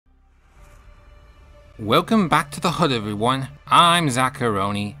Welcome back to the HUD everyone, I'm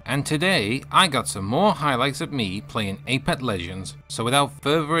Zacharoni, and today I got some more highlights of me playing Apex Legends, so without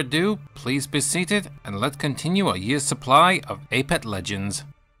further ado, please be seated and let's continue our year's supply of Apex Legends.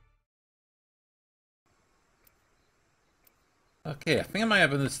 Okay, I think I might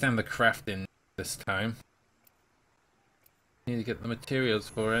have understand the crafting this time. Need to get the materials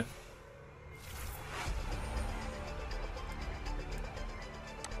for it.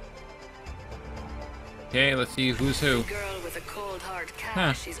 Okay, let's see who's who. Girl with a cold hard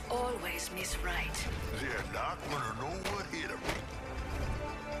cash is always Miss Right. They're not gonna know what hit 'em.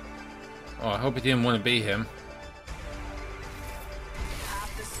 Oh, I hope he didn't want to be him.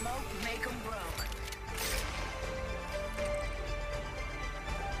 Half the smoke make 'em broke.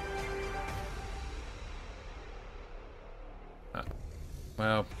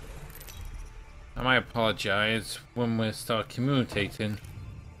 Well, I might apologize when we start communicating.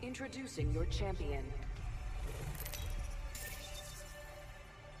 Introducing your champion.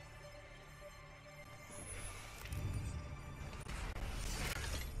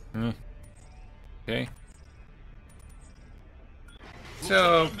 Okay.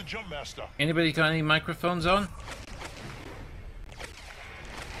 So, The jump master. anybody got any microphones on?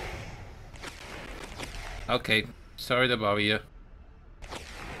 Okay, sorry to bother you.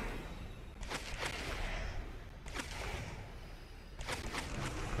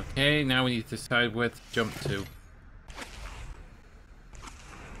 Okay, now we need to decide where to jump to.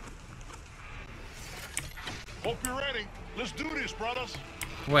 Hope you're ready. Let's do this, brothers.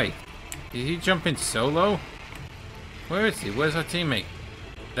 Wait, did he jump in solo? Where is he? Where's our teammate?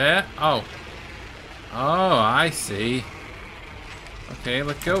 There? Oh. Oh, I see. Okay,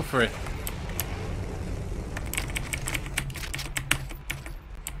 let's go for it.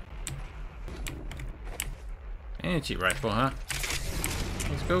 Energy rifle, huh?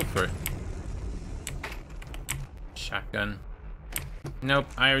 Let's go for it. Shotgun. Nope,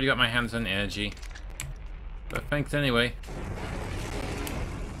 I already got my hands on energy. But thanks anyway.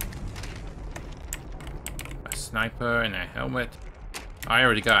 A sniper and a helmet. I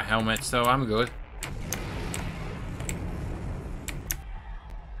already got a helmet, so I'm good.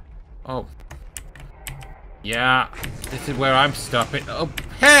 Oh. Yeah, this is where I'm stopping. Oh,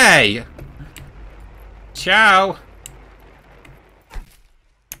 hey! Ciao!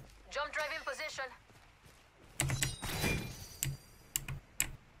 Jump drive in position.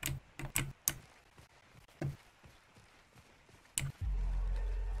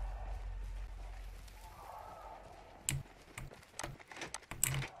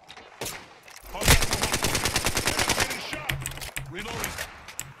 Reloading.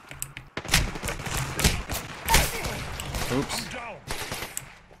 Oops. Down.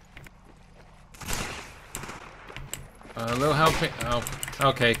 A little helping. Oh,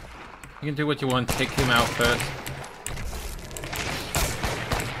 okay. You can do what you want. Take him out first.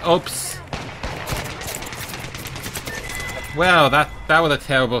 Oops. Well, that was a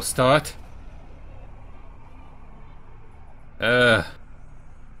terrible start. I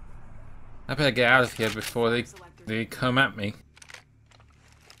better get out of here before they come at me.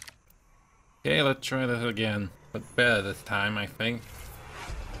 Okay, let's try this again, but better this time, I think.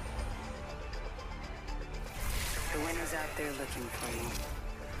 The winner's out there looking for you.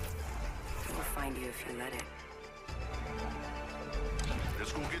 He will find you if you let it.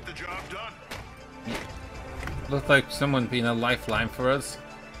 Let's go get the job done. Looks like someone being a lifeline for us.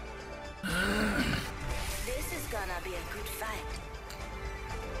 This is gonna be a good fight.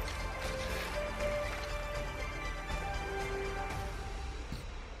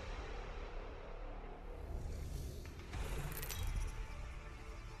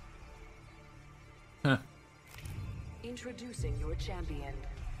 Huh. Introducing your champion.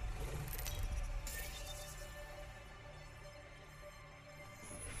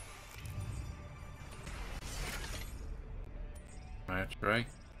 That's right.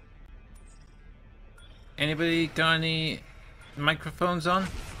 Anybody got any microphones on?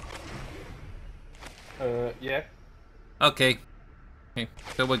 Yeah. Okay. Okay,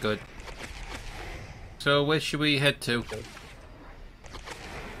 so we're good. So where should we head to?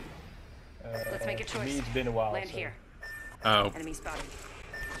 Let's make a choice. Me, it's been a while. Land so. here. Oh, Enemy spotted.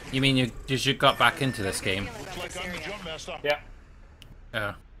 you mean you just got back into this game? Looks like I'm the jump master. Yeah.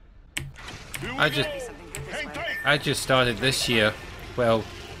 Oh, Here we I go. just Something good this Hang way. tight. I just started this year. Well,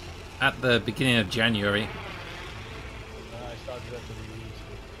 at the beginning of January. I started at the release,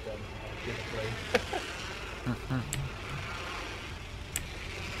 but then I didn't play.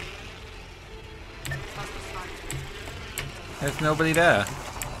 There's nobody there.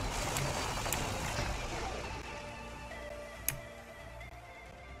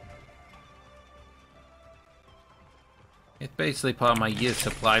 It's basically part of my year's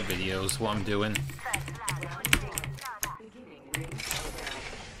supply videos, what I'm doing.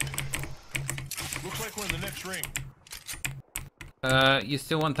 Looks like we're in the next ring. You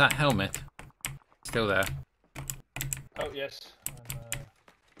still want that helmet? Still there. Oh yes.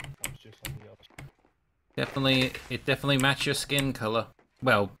 I was just on the opposite. Definitely, it definitely matches your skin color.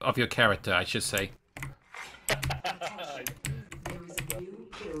 Well, of your character, I should say.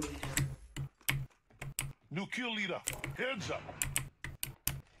 New kill leader. Heads up.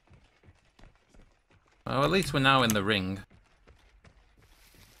 Well, at least we're now in the ring.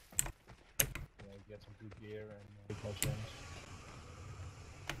 Yeah, get some good gear and big mushrooms.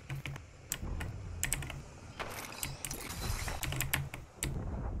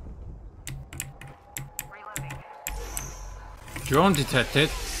 Drone detected.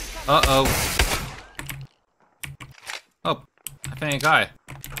 Uh-oh. Oh, I think I got it.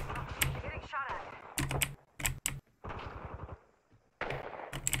 Getting shot at.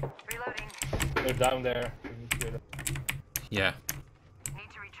 Reloading. They're down there. We need to get them. Yeah.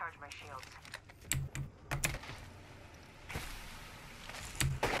 Need to recharge my shields.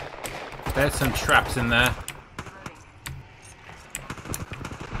 There's some traps in there. Reloading.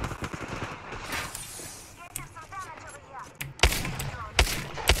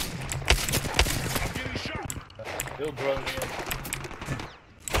 I'm getting shot. Build drone here.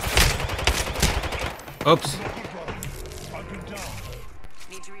 Oops. Good brother. I've been down.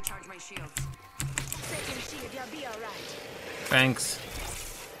 Need to recharge my shields. Second shield, you'll be alright. Thanks.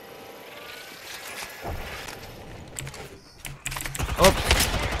 Oops.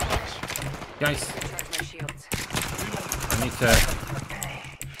 Guys, Recharge my shields. I need to...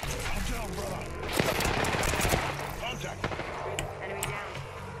 I'm down, brother. Contact. Enemy down.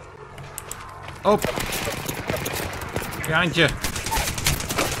 Oh! Behind you.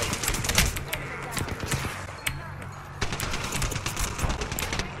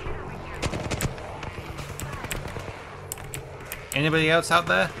 Anybody else out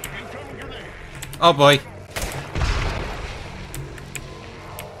there? Incoming grenade. Oh boy.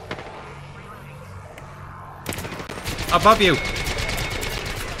 Above you. I've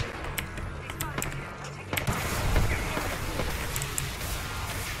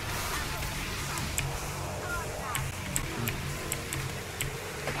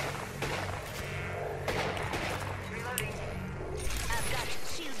got it.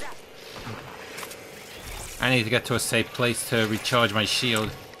 Shields up. I need to get to a safe place to recharge my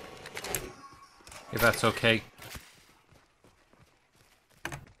shield. If that's okay.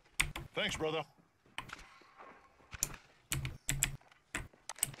 Thanks, brother.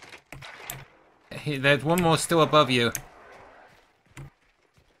 Hey, there's one more still above you.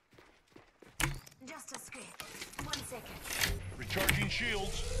 Just a scrape. 1 second. Recharging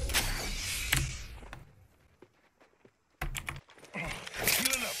shields.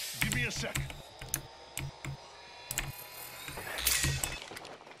 Healing up. Give me a sec.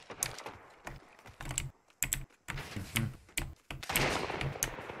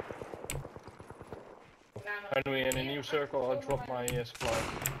 When we're in a new circle, I'll drop my supply.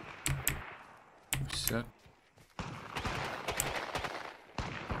 So,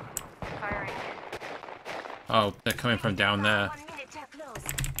 Firing. oh, they're coming from down there. 1 minute till close.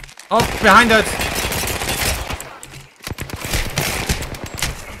 Oh, behind us!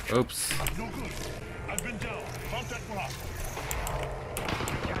 Oops. No good. I've been down. Contact lost.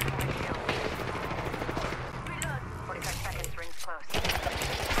 Recharging my shield. Reload. 45 seconds. Rings close.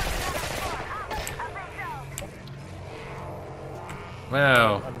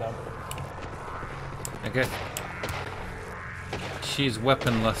 Well, I'm down. I guess she's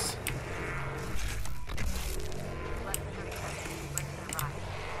weaponless. Less than 30 seconds. Rings to the right.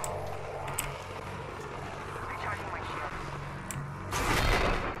 Recharging my shield.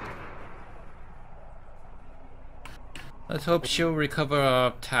 Let's hope she'll recover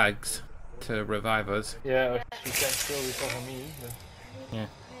our tags to revive us. Yeah, she can still recover me. But Yeah.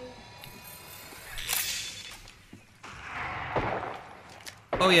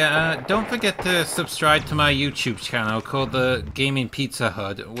 Oh yeah, don't forget to subscribe to my YouTube channel called the Gaming Pizza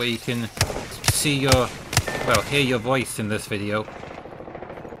Hut, where you can see your, well, hear your voice in this video.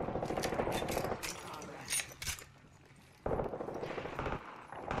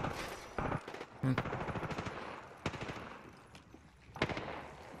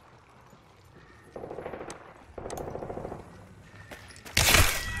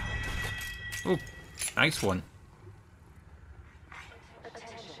 Oh, nice one.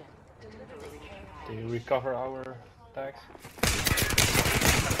 do you recover our tags?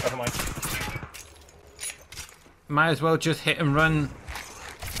 Never mind. Might as well just hit and run.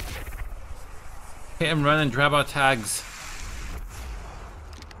 Hit and run and grab our tags.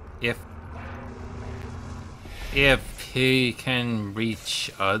 if he can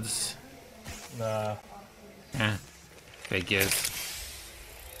reach us. Nah. Eh, figures.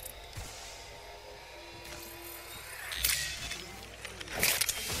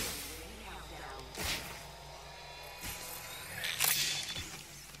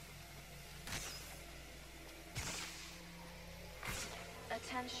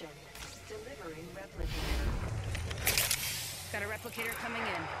 Attention. Delivering replicator. Got a replicator coming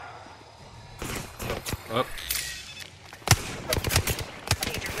in. Oh.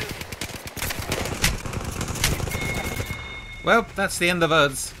 Well, that's the end of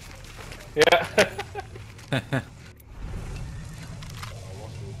us. Yeah.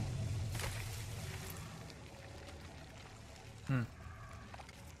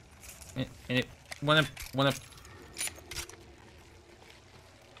 Wanna.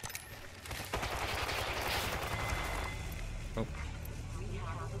 Oh.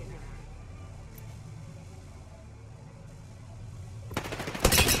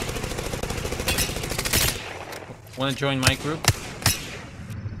 Wanna join my group?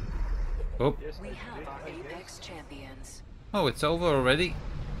 Oh. We have our Apex champions. Oh, it's over already?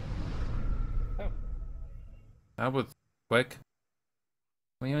 Oh. That was quick.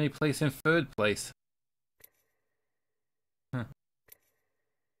 We only place in third place. Huh.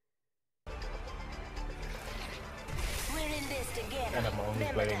 We're in this together. And I'm only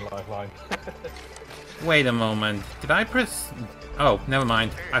playing Lifeline. Wait a moment. Did I press... Oh, never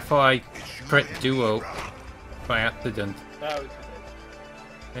mind. I thought I pressed duo by accident. No, it's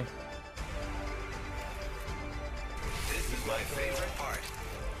Okay. This is my favorite part.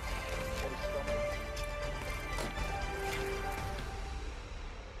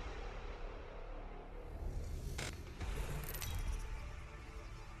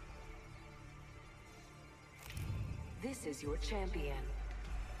 This is your champion.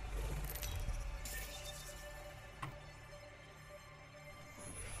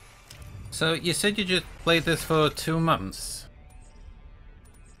 So, you said you just played this for 2 months?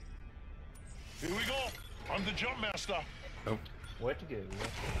 Here we go. I'm the jump master. Oh. where to go?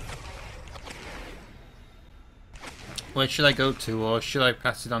 Where should I go to, or should I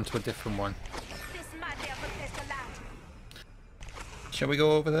pass it on to a different one? This might be a place to land. Shall we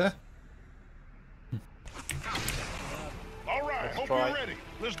go over there? All right, Let's hope try. you're ready.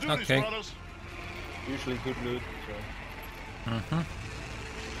 Let's do Okay. this, brothers. Usually good loot, so. Mm-hmm.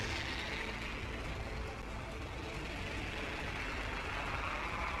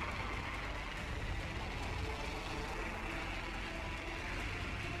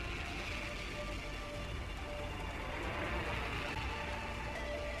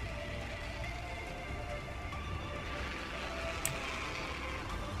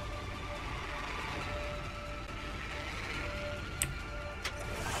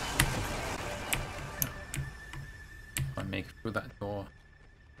 I make it through that door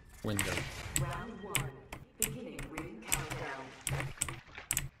window. Round 1. Beginning ring countdown.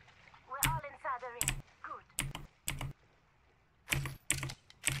 We're all inside the ring. Good.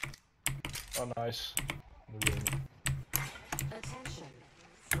 Oh, nice. The ring. Attention.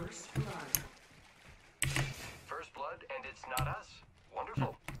 First blood. First blood, and it's not us.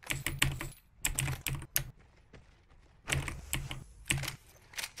 Wonderful.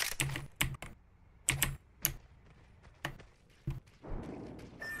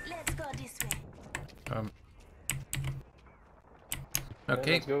 Let's go this way.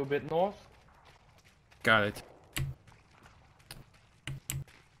 Okay, Let's go a bit north. got it.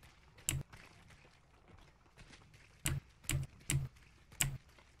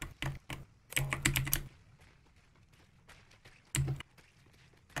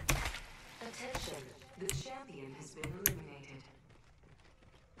 Attention. The champion has been eliminated.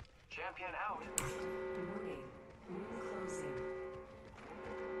 Champion out. Warning. Ring closing.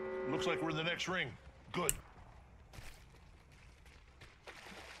 Looks like we're in the next ring. Good.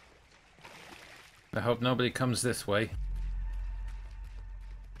 I hope nobody comes this way.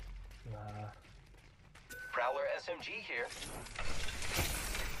 Nah. Prowler SMG here.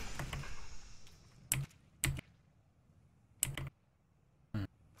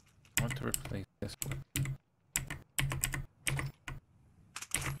 I want to replace this one.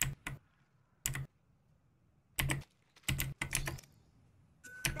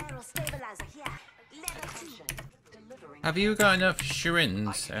 Barrel stabilizer here. Level 2. Delivering. Have you got enough I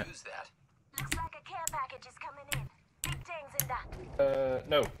shrines? can use that. Looks like a care package is coming in. Big things in that.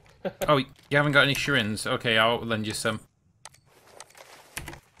 No. Oh, you haven't got any shrines? Okay, I'll lend you some.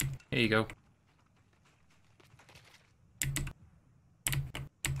 Here you go.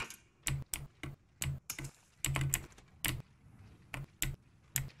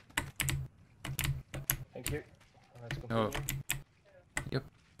 Let's continue. Oh. Yep.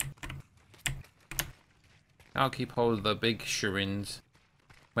 I'll keep hold of the big Shurins.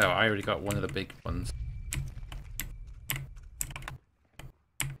 Well, I already got one of the big ones.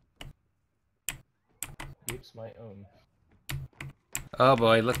 Oops, my own. Oh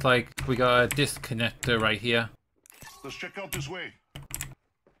boy, looks like we got a disconnector right here. Let's check out this way.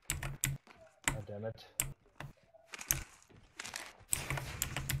 Oh, damn it.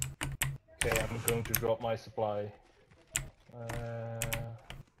 Okay, I'm going to drop my supply.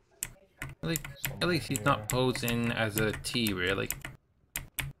 At least he's not posing as a T, really.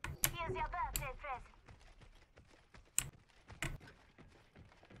 Here's your birthday present.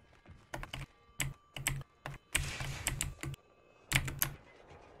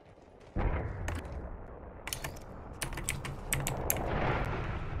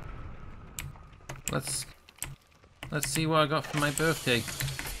 Let's see what I got for my birthday.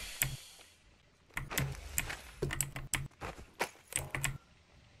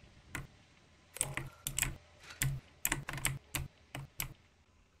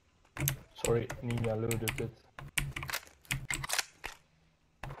 Sorry, Nina loaded it.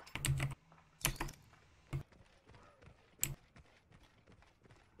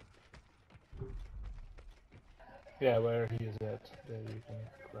 Yeah, where he is at, there you can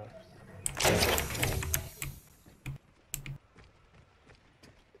grab.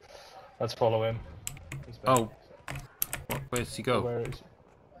 Let's follow him. He's back. Oh, where's he go? Where is he?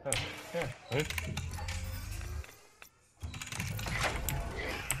 Oh, yeah. Right.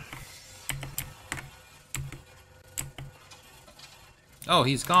 Oh,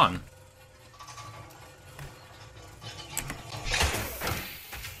 he's gone.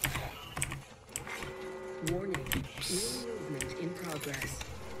 Warning. New movement in progress.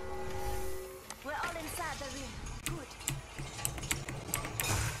 We're all inside the ring. Good.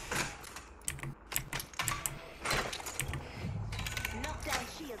 Knockdown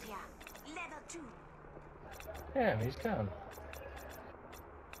shield here. Level 2. Yeah, he's gone.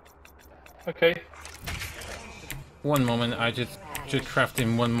 Okay. One moment, I just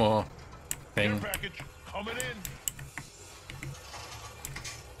crafting one more Care thing. package coming in.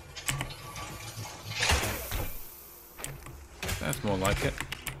 That's more like it.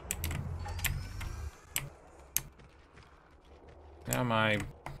 Now my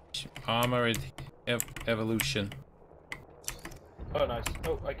armored evolution. Oh, nice.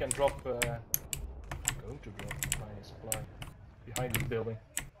 Oh, I can drop. I'm going to drop my supply behind this building.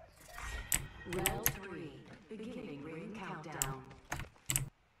 Round 3. Beginning ring countdown.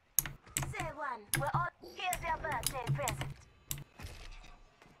 Say one. We're all. Here's your birthday present.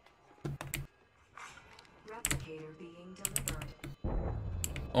 Replicator being delivered.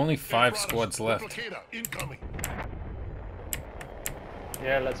 Only 5 Brothers, squads left. Replicator incoming.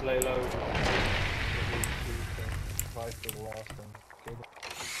 Yeah, let's lay low. Fight for the last one. Okay.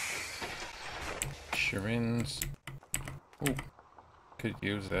 Shurins. Ooh, could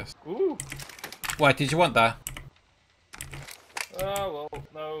use this. Ooh. Why did you want that? Oh well,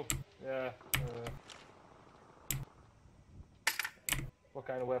 no. Yeah. What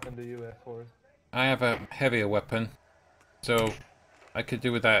kind of weapon do you have for it? I have a heavier weapon, so I could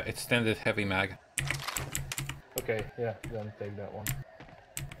do with that extended heavy mag. Okay, yeah, then take that one.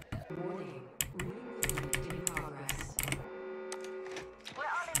 Warning. Ring movement in progress. We're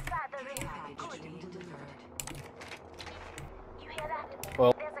all inside the ring. Package Good. being delivered. You hear that?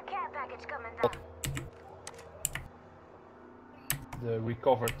 Well, There's a care package coming down. the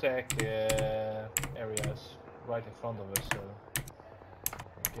recover tech area is right in front of us, so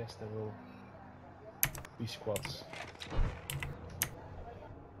I guess there will be squads.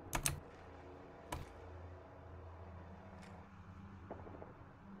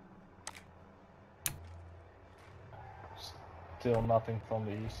 Still nothing from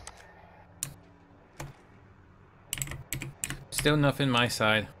the east. Still nothing my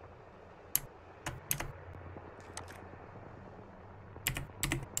side.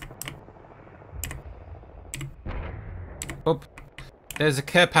 Oh, there's a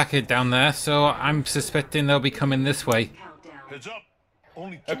care packet down there, so I'm suspecting they'll be coming this way. Countdown. Heads up.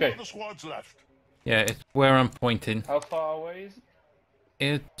 Only two Okay. other squads left. Yeah, it's where I'm pointing. How far away is it?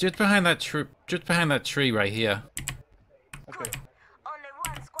 It's just behind that tree right here. Okay. Only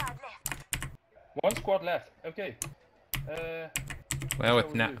one squad left. One squad left. Okay. Well, what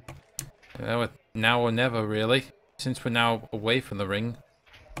it's shall we do? now or never, really. Since we're now away from the ring.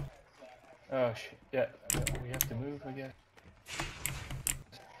 Oh shit. Yeah, we have to move again.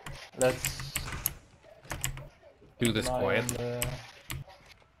 Let's Do this keep an eye quiet. on the-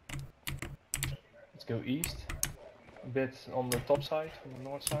 Let's go east. A bit on the top side, on the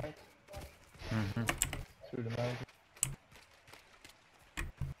north side. Mhm. Through the mountain.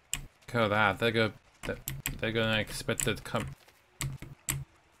 Look at that. They're gonna expect it to come.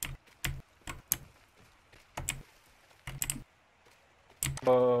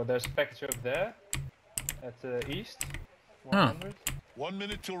 Oh, there's a package over there at the east. 100. 1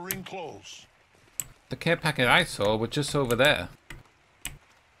 minute till ring close. The care packet I saw was just over there.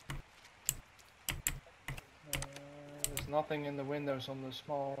 There's nothing in the windows on the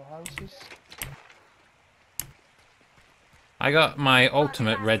small houses. I got my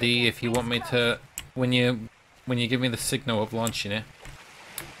ultimate ready if you want me to, when you give me the signal of launching it.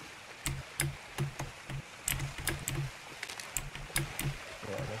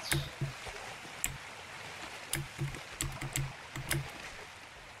 Yeah, that's...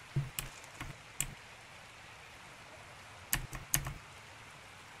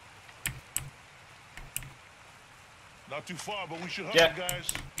 Not too far, but we should hunt Yeah. them,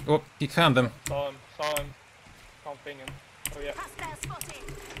 guys. Oh, you found them. Saw him. Can't ping him. Oh yeah. Hostile spotted.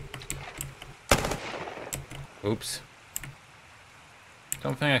 Oops.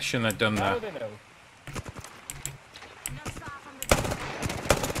 Don't think I shouldn't have done How that. do they know? Not far from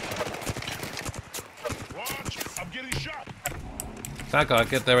the Watch, I'm getting shot. That gotta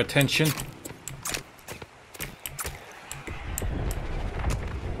get their attention.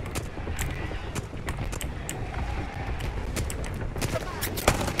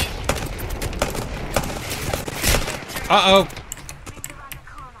 Uh-oh. ring around the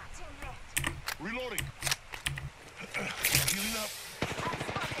corner. 10 left. Reloading. Healing up. I'm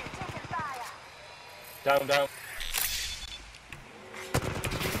spotted. Taking fire. Down.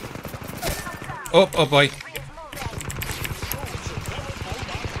 Oh boy. Ring is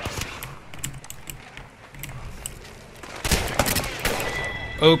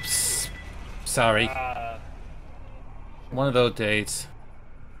moving. Oops. Sorry. One of those days.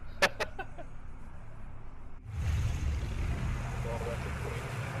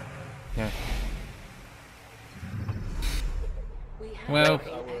 Yeah. We have Well- an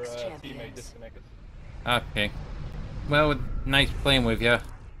Our Apex teammate champions. disconnected. Okay. Well, nice playing with you.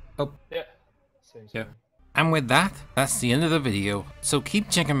 Oh, Yeah. Same. yeah. And with that, that's the end of the video. So keep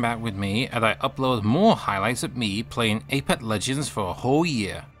checking back with me as I upload more highlights of me playing Apex Legends for a whole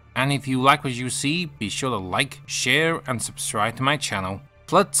year. And if you like what you see, be sure to like, share, and subscribe to my channel.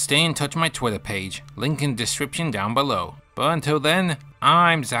 Plus, stay in touch with my Twitter page, link in description down below. But until then,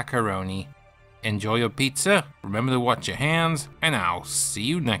 I'm Zacharoni. Enjoy your pizza, remember to wash your hands, and I'll see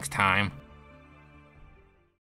you next time.